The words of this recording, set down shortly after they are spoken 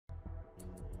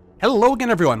Hello again,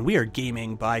 everyone. We are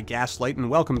Gaming by Gaslight, and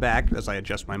welcome back, as I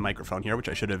adjust my microphone here, which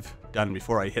I should have done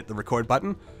before I hit the record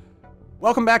button.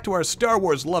 Welcome back to our Star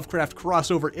Wars Lovecraft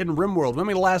crossover in RimWorld. When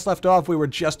we last left off, we were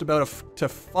just about to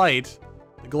fight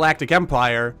the Galactic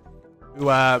Empire, who,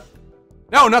 no,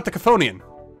 not the Chthonian.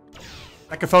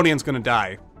 That Chthonian's gonna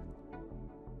die.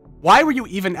 Why were you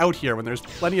even out here when there's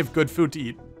plenty of good food to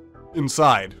eat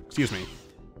inside? Excuse me.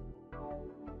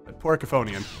 That poor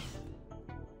Chthonian.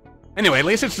 Anyway, at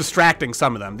least it's distracting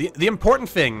some of them. The important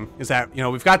thing is that, you know,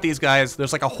 we've got these guys.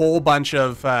 There's like a whole bunch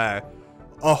of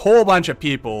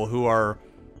people who are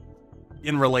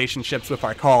in relationships with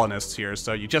our colonists here.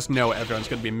 So you just know everyone's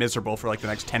going to be miserable for like the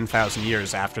next 10,000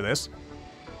 years after this.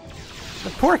 The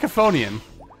poor Chthonian.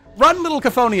 Run, little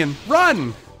Chthonian,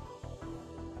 run!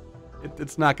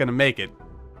 It's not going to make it.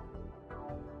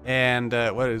 And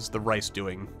what is the rice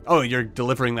doing? Oh, you're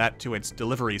delivering that to its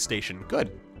delivery station.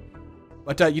 Good.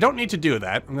 But you don't need to do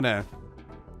that. I'm gonna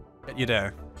get you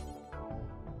to...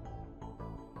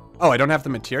 Oh, I don't have the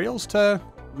materials to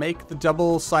make the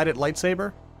double-sided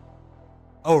lightsaber?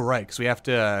 Oh, right, because we have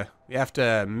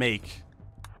to make...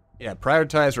 Yeah,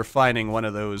 prioritize refining one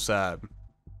of those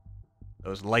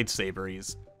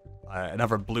lightsaberies.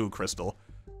 Another blue crystal.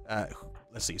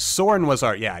 Let's see, Soren was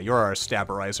our... Yeah, you're our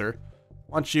staberizer.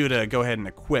 I want you to go ahead and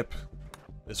equip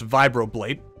this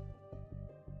vibroblade.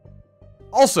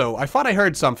 Also, I thought I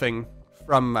heard something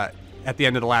from at the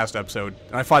end of the last episode,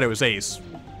 and I thought it was Ace.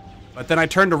 But then I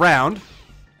turned around,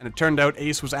 and it turned out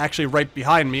Ace was actually right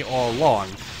behind me all along.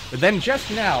 But then just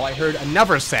now, I heard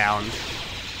another sound,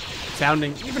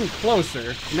 sounding even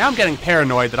closer. Now I'm getting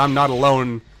paranoid that I'm not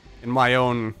alone in my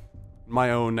own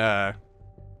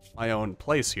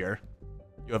place here.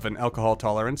 You have an alcohol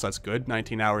tolerance, that's good.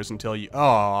 19 hours until you...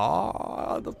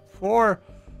 Oh, the poor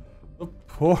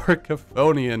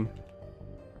Chthonian.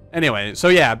 Anyway, so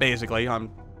yeah, basically,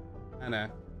 I'm kind of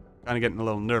getting a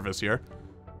little nervous here.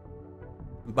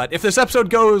 But if this episode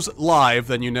goes live,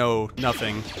 then you know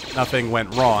nothing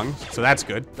went wrong, so that's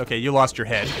good. Okay, you lost your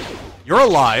head. You're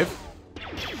alive.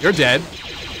 You're dead.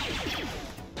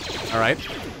 Alright.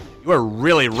 You are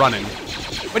really running.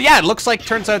 But yeah, it looks like,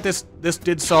 turns out this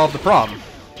did solve the problem.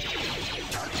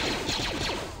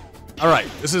 Alright,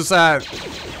 this is,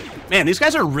 man, these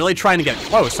guys are really trying to get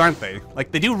close, aren't they?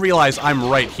 Like, they do realize I'm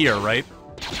right here, right?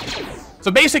 So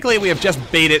basically, we have just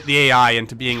baited the AI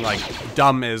into being, like,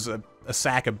 dumb as a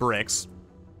sack of bricks.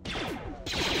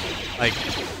 Like,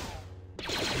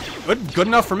 good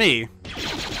enough for me.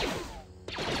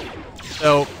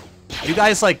 So, you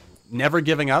guys, like, never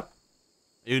giving up?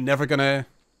 Are you never gonna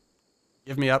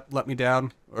give me up, let me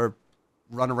down, or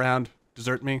run around,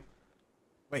 desert me?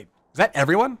 Wait, is that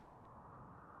everyone?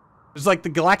 Is, like, the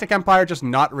Galactic Empire just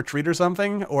not retreat or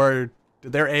something? Or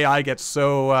did their AI get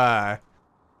so,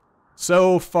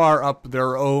 so far up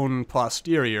their own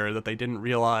posterior that they didn't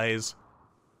realize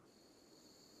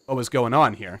what was going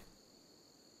on here?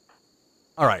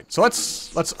 Alright, so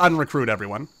let's unrecruit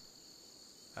everyone.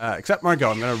 Except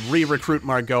Margot. I'm gonna re-recruit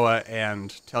Margoa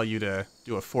and tell you to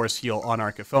do a force heal on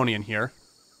our Chthonian here.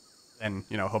 And,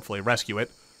 you know, hopefully rescue it.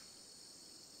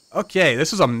 Okay,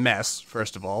 this is a mess,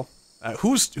 first of all.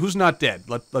 Who's not dead?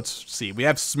 Let's see. We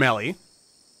have Smelly.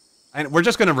 And we're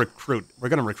just gonna recruit. We're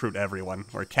gonna recruit everyone.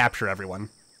 Or capture everyone.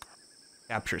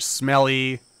 Capture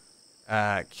Smelly.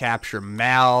 Capture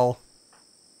Mal.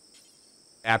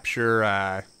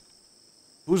 Capture,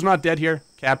 who's not dead here?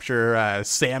 Capture,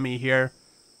 Sammy here.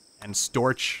 And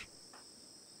Storch.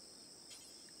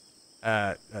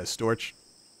 Storch.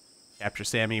 Capture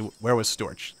Sammy. Where was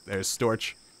Storch? There's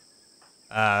Storch.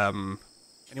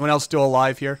 Anyone else still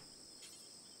alive here?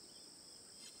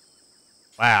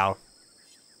 Wow.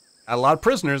 Got a lot of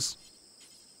prisoners.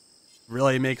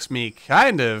 Really makes me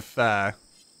kind of,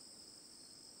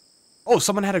 Oh,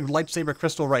 someone had a lightsaber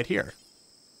crystal right here.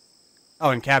 Oh,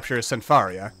 and capture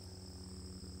Senfaria.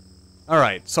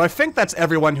 Alright, so I think that's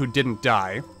everyone who didn't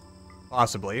die.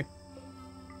 Possibly.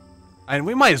 And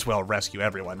we might as well rescue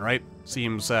everyone, right?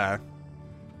 Seems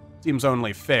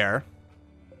only fair.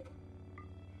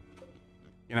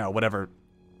 You know, whatever.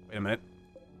 Wait a minute.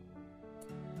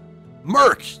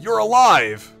 Merc, you're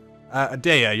alive!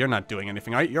 Adea, you're not doing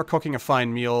anything, right? You're cooking a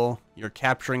fine meal. You're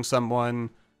capturing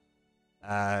someone.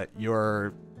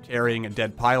 You're carrying a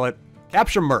dead pilot.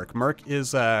 Capture Merc. Merc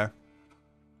is,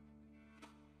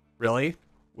 Really?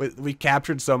 We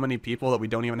captured so many people that we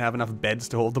don't even have enough beds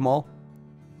to hold them all?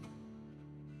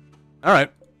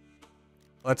 Alright.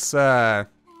 Let's, guess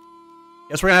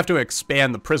we're gonna have to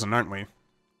expand the prison, aren't we?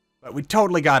 But we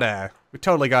totally gotta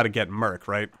get Merc,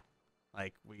 right?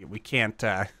 Like, we can't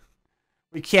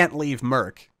leave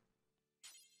Merc.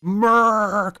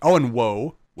 Merc! Oh, and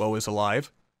Woe. Woe is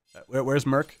alive. Where's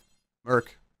Merc?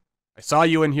 Merc. I saw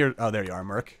you in here. Oh, there you are,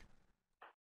 Merc.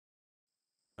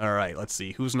 Alright, let's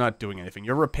see. Who's not doing anything?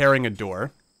 You're repairing a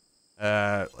door.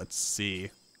 Let's see.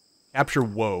 Capture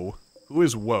Woe. Who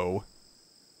is Woe?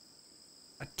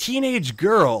 A teenage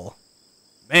girl!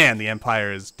 Man, the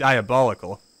Empire is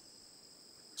diabolical.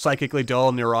 Psychically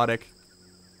dull, neurotic.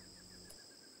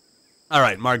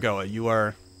 Alright, Margoa,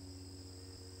 you're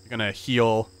gonna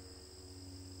heal.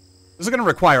 This is gonna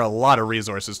require a lot of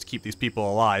resources to keep these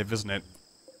people alive, isn't it?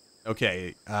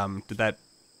 Okay, did that...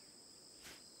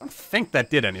 I don't think that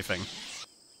did anything.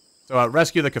 So,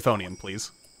 rescue the Chthonian,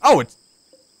 please. Oh, it's...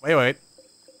 Wait.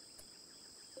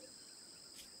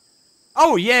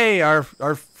 Oh, yay! Our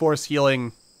force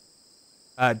healing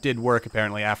did work,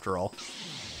 apparently, after all.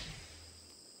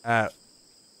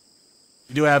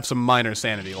 We do have some minor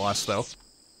sanity loss, though.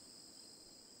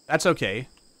 That's okay.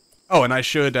 Oh, and I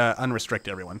should unrestrict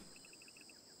everyone.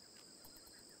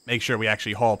 Make sure we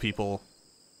actually haul people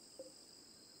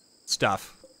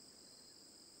stuff.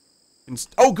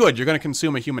 Oh, good, you're going to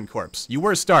consume a human corpse. You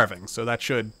were starving, so that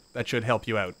should help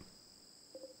you out.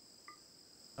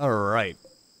 Alright.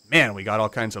 Man, we got all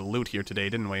kinds of loot here today,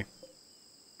 didn't we?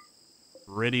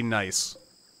 Pretty nice.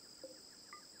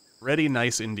 Pretty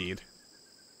nice indeed.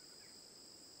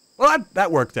 Well,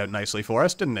 that worked out nicely for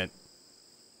us, didn't it?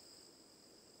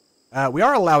 We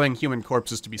are allowing human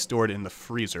corpses to be stored in the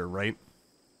freezer, right?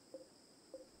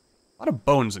 A lot of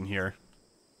bones in here.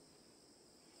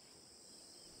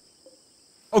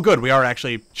 Oh, good, we are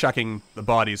actually chucking the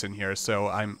bodies in here, so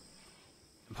I'm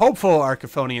hopeful our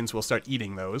Chthonians will start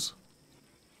eating those.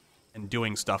 And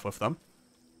doing stuff with them.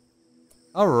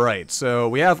 Alright, so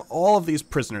we have all of these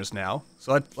prisoners now.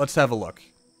 So let's have a look.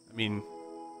 I mean...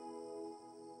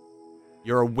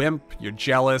 You're a wimp, you're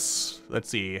jealous. Let's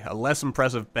see, a less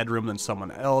impressive bedroom than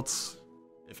someone else.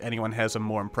 If anyone has a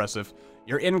more impressive...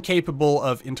 You're incapable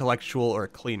of intellectual or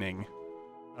cleaning.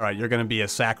 Alright, you're gonna be a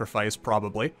sacrifice,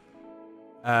 probably.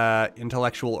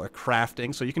 Intellectual or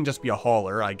crafting, so you can just be a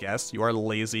hauler, I guess. You are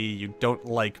lazy, you don't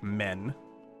like men.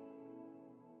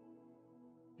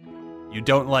 You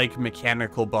don't like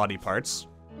mechanical body parts.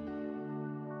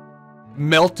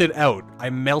 Melted out. I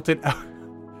melted out.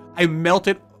 I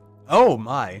melted... Oh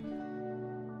my.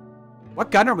 What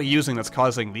gun are we using that's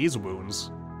causing these wounds?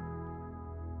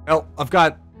 Well, I've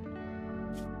got...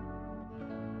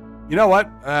 You know what?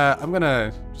 I'm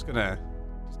just gonna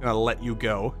let you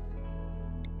go.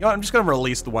 You know what? I'm just gonna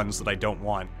release the ones that I don't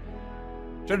want.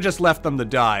 Should've just left them to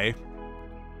die.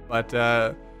 But,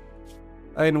 I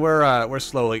mean, we're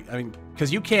slowly... I mean,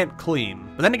 because you can't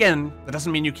clean. But then again, that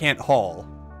doesn't mean you can't haul.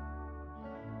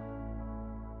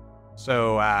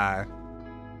 So,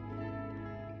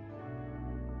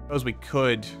 suppose we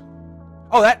could...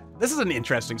 Oh, this is an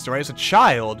interesting story. As a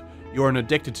child, you were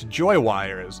addicted to joy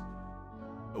wires.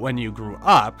 But when you grew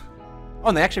up... Oh,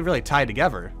 and they actually really tie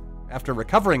together. After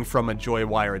recovering from a joy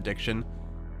wire addiction,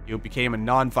 you became a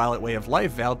non-violent way of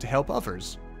life vowed to help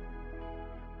others.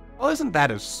 Well, isn't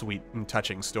that a sweet and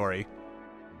touching story?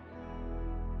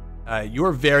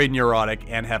 You're very neurotic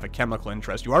and have a chemical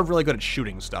interest. You are really good at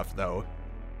shooting stuff, though.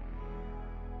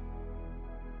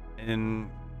 And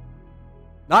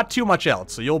not too much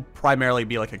else, so you'll primarily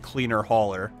be like a cleaner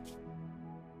hauler.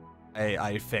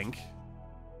 I think.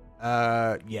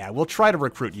 Yeah, we'll try to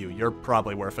recruit you. You're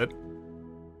probably worth it.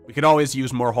 We could always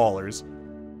use more haulers.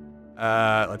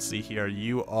 Let's see here.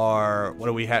 You are... What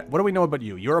do we know about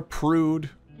you? You're a prude.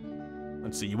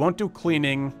 Let's see. You won't do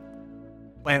cleaning,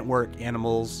 plant work,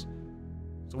 animals.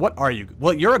 So what are you?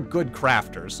 Well, you're a good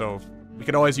crafter, so we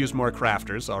could always use more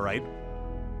crafters. All right.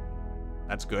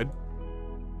 That's good.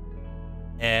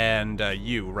 And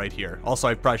you right here. Also,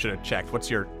 I probably should have checked. What's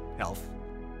your health?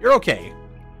 You're okay.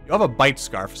 You have a bite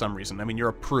scar for some reason. I mean, you're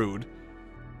a prude.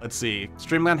 Let's see.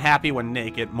 Extremely unhappy when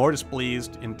naked, more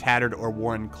displeased in tattered or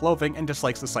worn clothing, and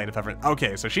dislikes the sight of everyone.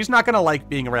 Okay, so she's not gonna like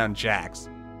being around Jax.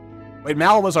 Wait,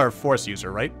 Mal was our force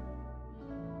user, right?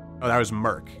 Oh, that was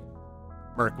Merc.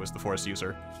 Merc was the force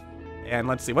user. And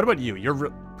let's see, what about you? You're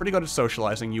pretty good at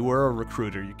socializing. You were a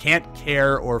recruiter. You can't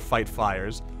care or fight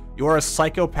fires. You are a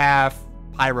psychopath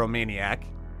pyromaniac.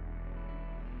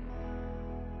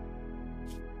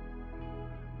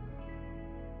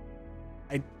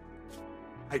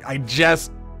 I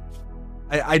just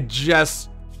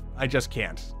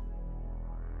can't.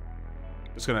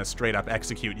 Just gonna straight up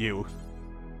execute you.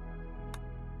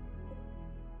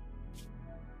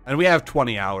 And we have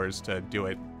 20 hours to do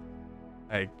it.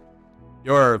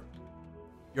 You're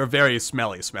very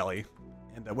smelly.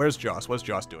 And where's Joss? What's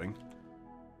Joss doing?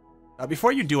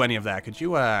 Before you do any of that, could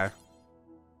you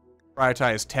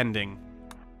prioritize tending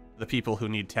the people who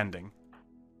need tending?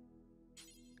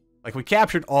 Like, we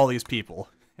captured all these people,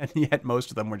 and yet most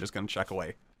of them we're just gonna chuck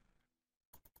away.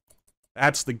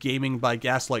 That's the Gaming by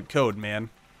Gaslight code, man.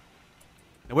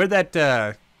 Now, where'd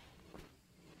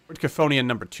Chthonian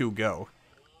number 2 go?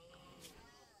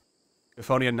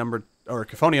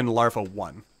 Chthonian Larva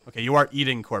 1. Okay, you are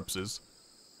eating corpses.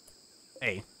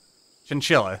 Hey,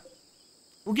 Chinchilla.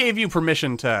 Who gave you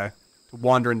permission to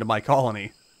wander into my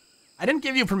colony? I didn't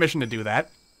give you permission to do that.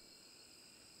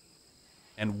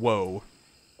 And Woe.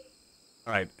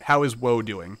 Alright, how is Woe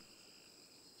doing?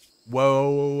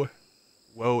 Woe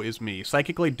is me.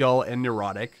 Psychically dull and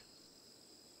neurotic.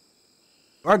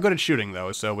 You are good at shooting,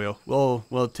 though, so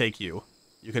we'll take you.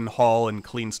 You can haul and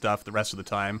clean stuff the rest of the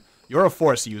time. You're a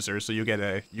Force user, so you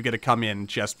get to come in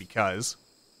just because.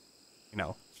 You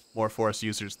know, more Force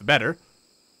users, the better.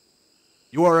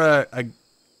 You are a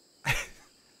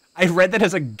I read that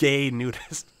as a gay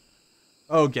nudist.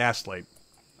 Oh, Gaslight.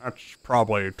 That's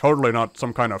probably totally not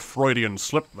some kind of Freudian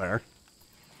slip there.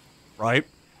 Right?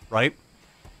 Right?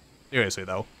 Seriously,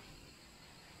 though.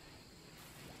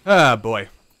 Ah, boy.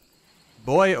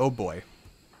 Boy, oh boy.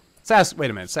 Wait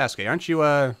a minute, Sasuke, aren't you,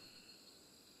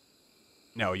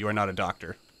 No, you are not a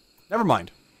doctor. Never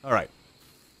mind. Alright.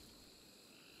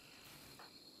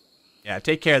 Yeah,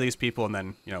 take care of these people and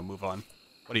then, you know, move on.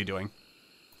 What are you doing?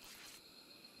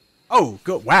 Oh,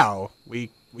 good. Wow. We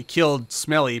killed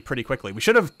Smelly pretty quickly. We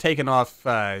should have taken off,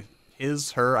 her.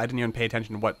 I didn't even pay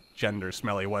attention to what gender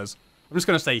Smelly was. I'm just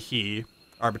gonna say he,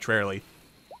 arbitrarily.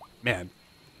 Man,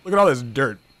 look at all this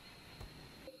dirt.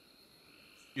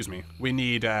 Excuse me. We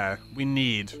need get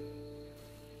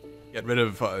rid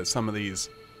of some of these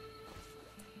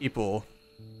people.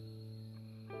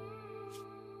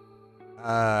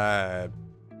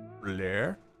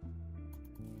 Blair?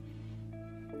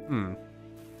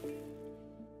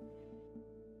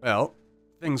 Well,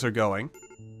 things are going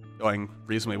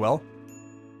reasonably well.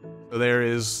 So there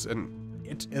is an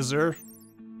it-iser.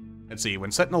 Let's see,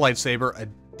 when set in a lightsaber, a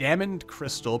diamond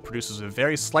crystal produces a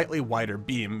very slightly wider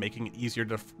beam, making it easier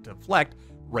to deflect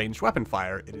ranged weapon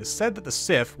fire. It is said that the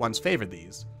Sith once favored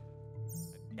these.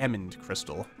 A diamond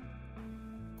crystal.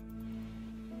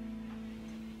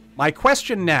 My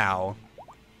question now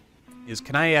is,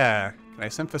 can I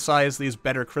synthesize these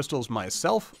better crystals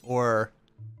myself, or...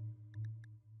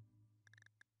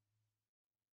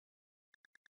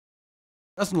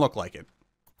 Doesn't look like it.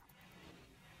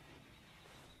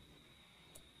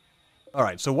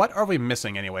 Alright, so what are we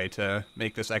missing anyway to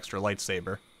make this extra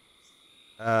lightsaber?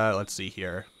 Let's see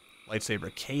here.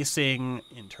 Lightsaber casing,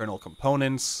 internal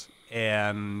components,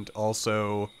 and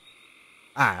also...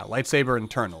 lightsaber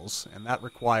internals, and that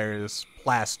requires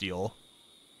plasteel.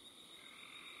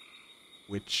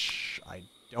 Which I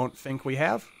don't think we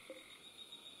have.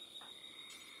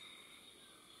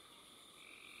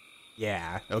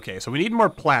 Yeah, okay, so we need more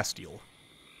plasteel.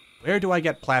 Where do I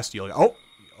get plasteel? Oh,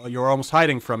 you're almost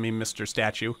hiding from me, Mr.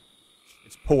 Statue.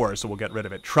 It's poor, so we'll get rid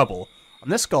of it. Trouble. On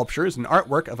this sculpture is an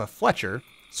artwork of a Fletcher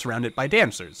surrounded by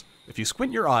dancers. If you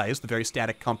squint your eyes, the very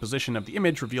static composition of the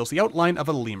image reveals the outline of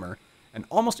a lemur, and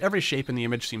almost every shape in the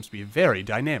image seems to be very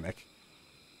dynamic.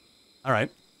 Alright.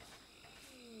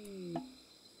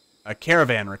 A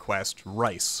caravan request.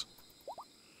 Rice.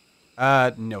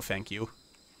 No thank you.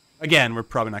 Again, we're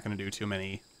probably not going to do too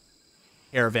many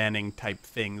caravanning type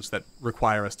things that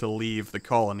require us to leave the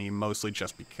colony, mostly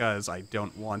just because I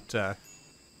don't want to...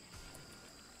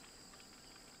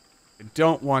 I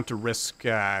don't want to risk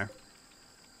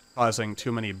causing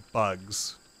too many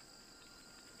bugs.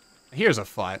 Here's a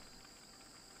thought.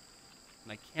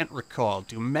 And I can't recall.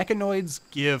 Do mechanoids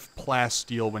give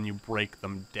plasteel when you break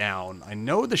them down? I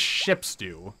know the ships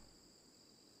do,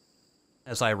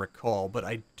 as I recall, but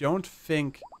I don't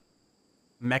think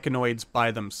mechanoids by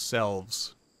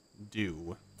themselves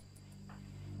do.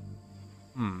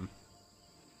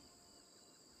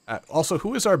 Also,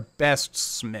 who is our best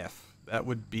smith? That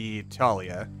would be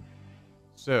Talia.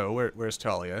 So, where's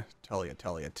Talia? Talia.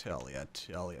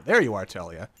 There you are,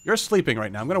 Talia. You're sleeping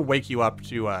right now. I'm gonna wake you up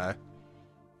to,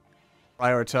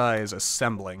 prioritize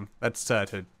assembling. That's,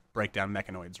 to break down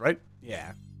mechanoids, right?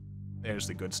 Yeah. There's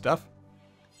the good stuff.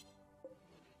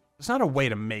 There's not a way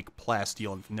to make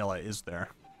plasteel in vanilla, is there?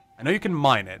 I know you can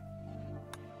mine it.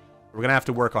 We're gonna have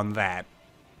to work on that.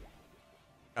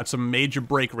 Got some major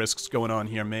break risks going on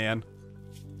here, man.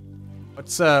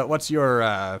 What's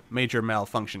your, major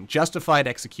malfunction? Justified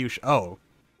execution. Oh,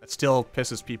 that still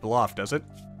pisses people off, does it?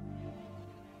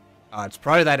 It's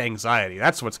probably that anxiety.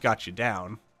 That's what's got you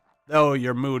down. Though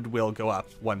your mood will go up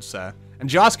once, and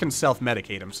Joss can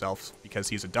self-medicate himself because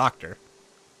he's a doctor.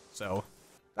 So,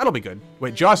 that'll be good.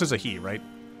 Wait, Joss is a he, right?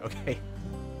 Okay.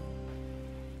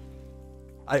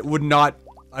 I would not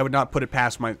I would not put it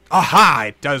past my... Aha!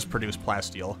 It does produce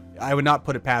plasteel. I would not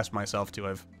put it past myself to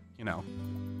have, you know,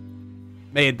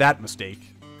 made that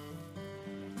mistake.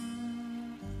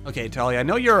 Okay, Talia, I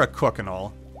know you're a cook and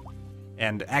all.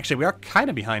 And actually, we are kind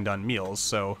of behind on meals,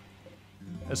 so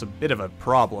there's a bit of a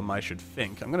problem, I should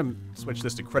think. I'm going to switch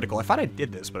this to critical. I thought I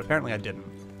did this, but apparently I didn't.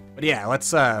 But yeah,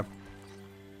 let's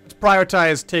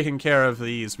prioritize taking care of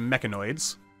these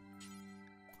mechanoids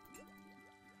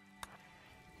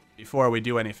before we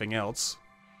do anything else.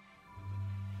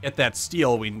 Get that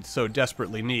steel we so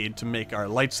desperately need to make our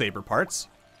lightsaber parts,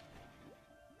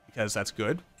 because that's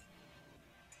good.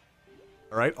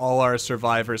 Alright, all our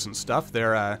survivors and stuff,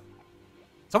 they're,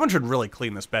 someone should really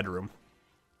clean this bedroom.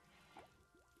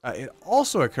 It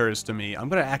also occurs to me, I'm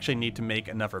gonna actually need to make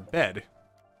another bed.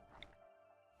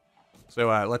 So,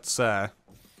 let's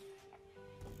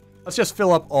just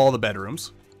fill up all the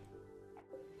bedrooms.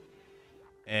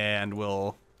 And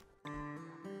we'll...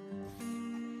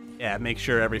 yeah, make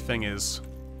sure everything is,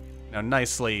 you know,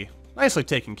 nicely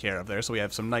taken care of there, so we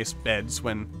have some nice beds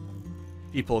when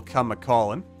people come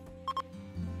a-callin'.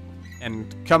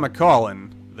 And come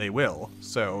a-callin', they will,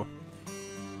 so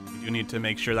we do need to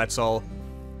make sure that's all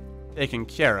taken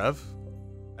care of.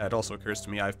 It also occurs to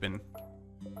me I've been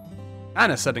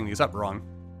kind of setting these up wrong.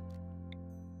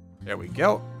 There we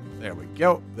go, there we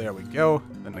go, there we go.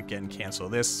 Then again, cancel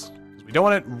this, because we don't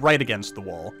want it right against the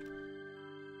wall.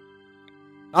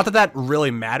 Not that that really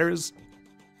matters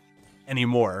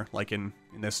anymore, like in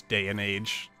this day and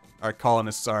age. Our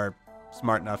colonists are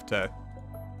smart enough to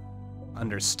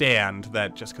understand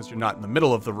that just because you're not in the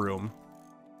middle of the room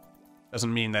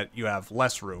doesn't mean that you have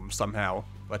less room somehow.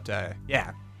 But,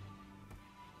 yeah.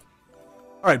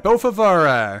 Alright, both of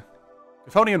our,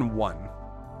 Euphonian won.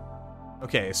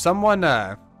 Okay, someone,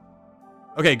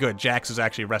 okay, good. Jax is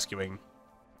actually rescuing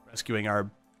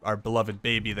our beloved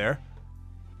baby there.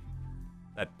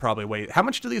 That probably weighs... how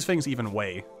much do these things even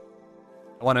weigh?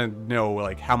 I want to know,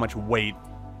 like, how much weight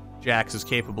Jax is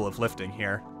capable of lifting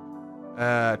here.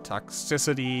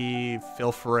 Toxicity,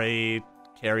 filth rate,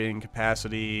 carrying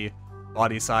capacity,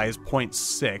 body size,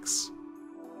 0.6.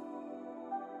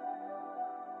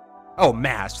 Oh,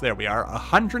 mass, there we are,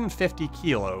 150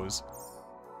 kilos.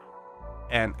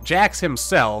 And Jax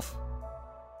himself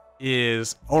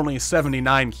is only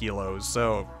 79 kilos,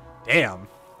 so, damn.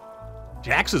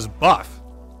 Jax is buff.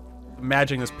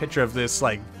 Imagining this picture of this,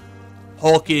 like,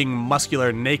 hulking,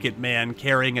 muscular, naked man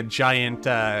carrying a giant,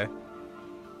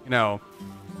 you know,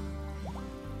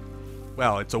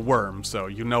 well, it's a worm, so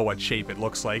you know what shape it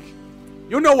looks like.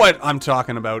 You know what I'm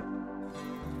talking about.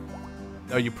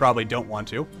 Though you probably don't want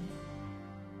to.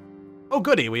 Oh,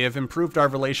 goody, we have improved our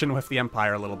relation with the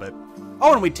Empire a little bit.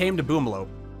 Oh, and we tamed a Boomalope.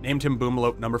 Named him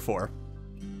Boomalope number 4.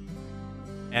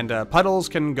 And, Puddles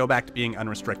can go back to being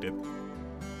unrestricted.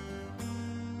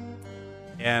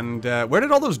 And, where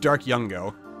did all those Dark Young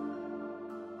go?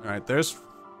 Alright, there's...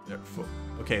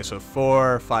 okay, so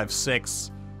 4, 5,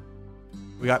 6.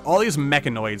 We got all these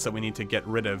mechanoids that we need to get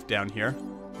rid of down here.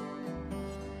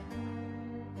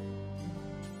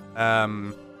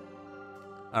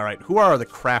 Alright, who are the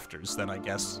crafters then, I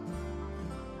guess?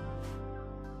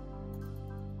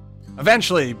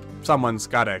 Eventually, someone's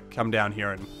gotta come down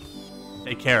here and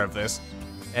take care of this.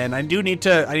 And I need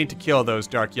to kill those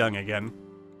Dark Young again.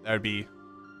 That would be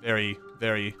very,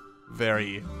 very,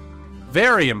 very,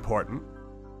 very important.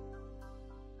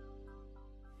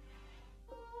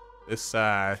 This,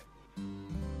 has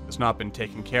not been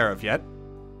taken care of yet.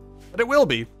 But it will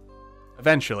be.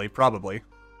 Eventually, probably.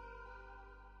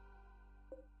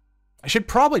 I should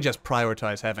probably just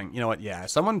prioritize having... you know what, yeah.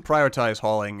 Someone prioritize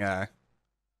hauling, oh,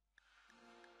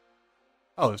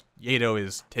 Yato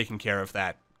is taking care of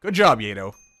that. Good job,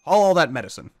 Yato. Haul all that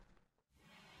medicine.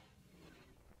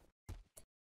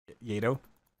 Yato?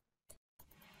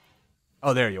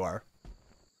 Oh, there you are.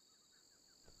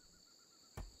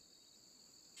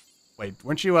 Wait,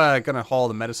 weren't you, gonna haul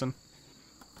the medicine?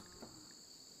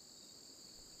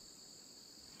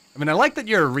 I mean, I like that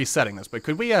you're resetting this, but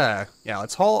could we, yeah,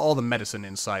 let's haul all the medicine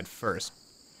inside first.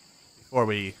 Before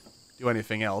we do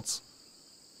anything else.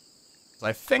 So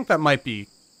I think that might be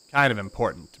kind of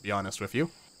important, to be honest with you.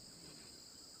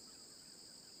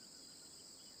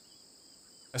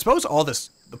 I suppose all the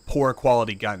poor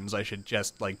quality guns I should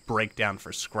just, like, break down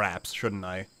for scraps, shouldn't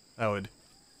I? That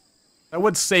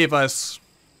would save us...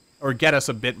 or get us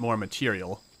a bit more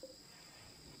material.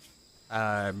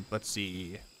 Let's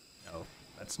see. No,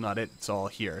 that's not it. It's all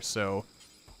here. So,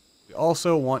 we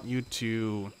also want you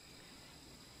to...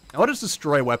 now, what does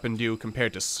Destroy Weapon do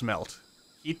compared to Smelt?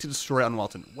 Heat to destroy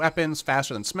unwanted weapons,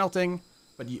 faster than smelting.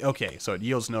 But, okay, so it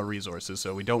yields no resources,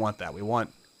 so we don't want that. We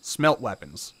want smelt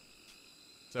weapons.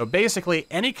 So basically,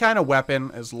 any kind of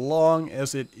weapon, as long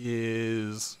as it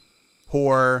is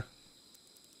poor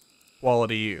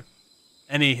quality,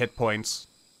 any hit points.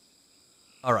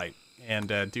 Alright,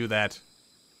 and do that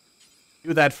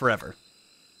forever.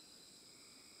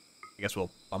 I guess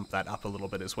we'll bump that up a little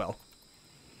bit as well.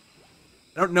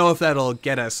 I don't know if that'll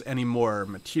get us any more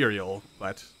material,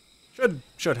 but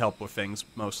should help with things,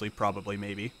 mostly, probably,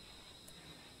 maybe.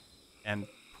 And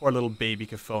poor little baby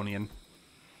Chthonian.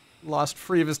 Lost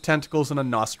 3 of his tentacles and a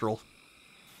nostril.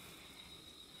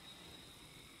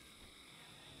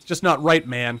 It's just not right,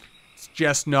 man. It's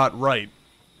just not right.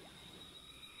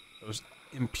 Those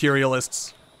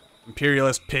imperialist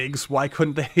pigs, why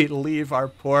couldn't they leave our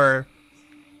poor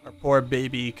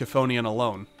baby Chthonian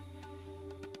alone?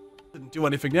 Didn't do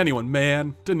anything to anyone,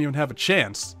 man. Didn't even have a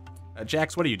chance.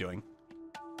 Jax, what are you doing?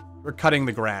 We're cutting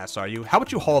the grass, are you? How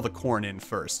about you haul the corn in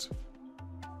first?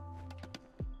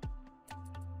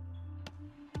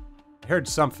 I heard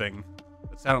something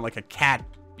that sounded like a cat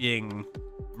being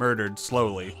murdered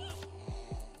slowly.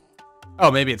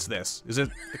 Oh, maybe it's this. Is it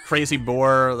the crazy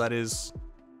boar that is...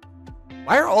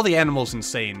 Why are all the animals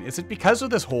insane? Is it because of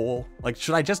this hole? Like,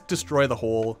 should I just destroy the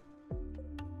hole?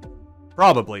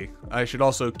 Probably. I should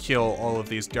also kill all of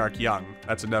these dark young.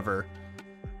 That's another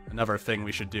thing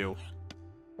we should do.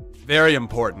 Very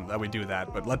important that we do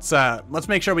that, but let's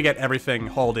make sure we get everything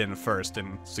hauled in first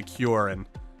and secure and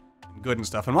good and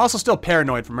stuff. I'm also still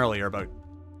paranoid from earlier about,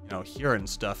 you know, hearing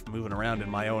stuff moving around in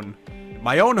my own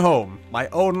home, my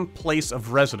own place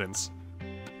of residence.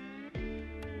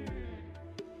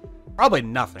 Probably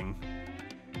nothing.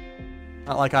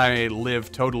 Not like I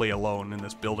live totally alone in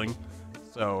this building,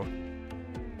 so,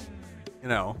 you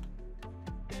know.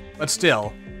 But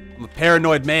still, I'm a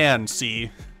paranoid man,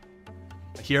 see?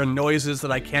 I hear noises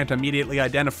that I can't immediately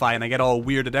identify and I get all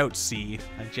weirded out, see?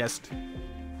 I just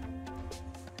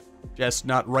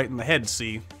not right in the head,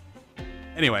 see?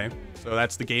 Anyway, so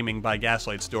that's the Gaming by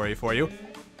Gaslight story for you.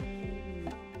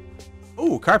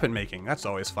 Ooh, carpet making. That's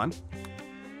always fun.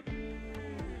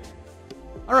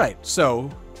 Alright,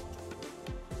 so...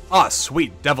 Ah,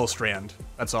 sweet, Devil Strand.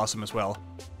 That's awesome as well.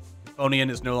 Chthonian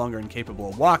is no longer incapable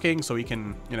of walking, so he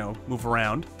can, you know, move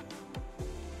around.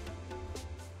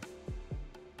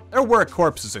 There were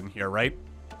corpses in here, right?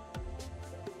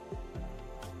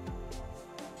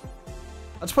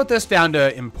 Let's put this down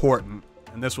to important,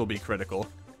 and this will be critical.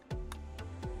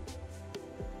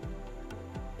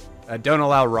 Don't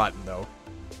allow rotten, though.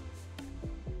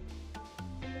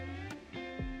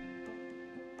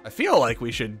 I feel like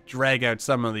we should drag out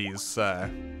some of these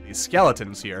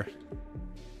skeletons here.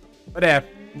 But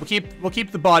we'll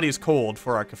keep the bodies cold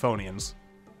for our Chthonians.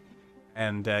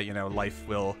 And, you know, life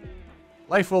will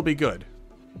be good.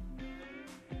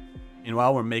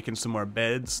 Meanwhile, we're making some more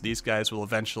beds. These guys will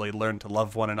eventually learn to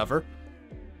love one another.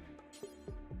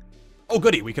 Oh,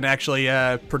 goody, we can actually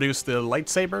produce the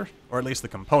lightsaber, or at least the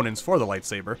components for the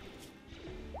lightsaber.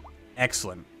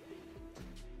 Excellent.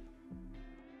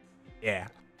 Yeah.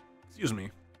 Excuse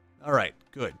me. Alright,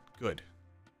 good, good.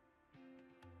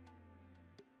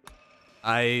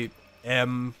 I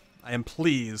am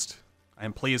pleased. I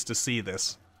am pleased to see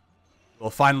this.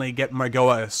 We'll finally get Margot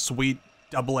a sweet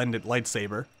double-ended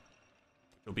lightsaber.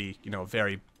 It'll be, you know,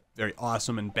 very, very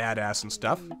awesome and badass and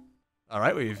stuff.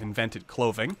 Alright, we've invented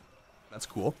clothing. That's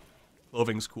cool.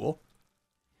 Clothing's cool.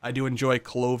 I do enjoy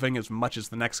clothing as much as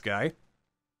the next guy.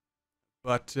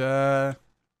 But,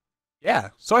 yeah.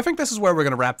 So I think this is where we're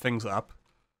going to wrap things up.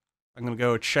 I'm going to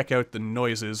go check out the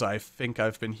noises I think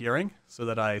I've been hearing, so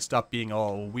that I stop being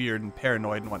all weird and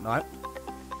paranoid and whatnot.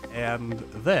 And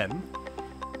then,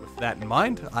 with that in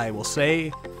mind, I will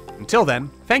say, until then,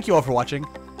 thank you all for watching.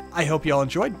 I hope you all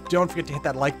enjoyed. Don't forget to hit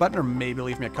that like button, or maybe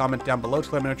leave me a comment down below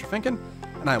to let me know what you're thinking.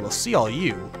 And I will see all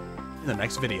you in the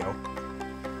next video.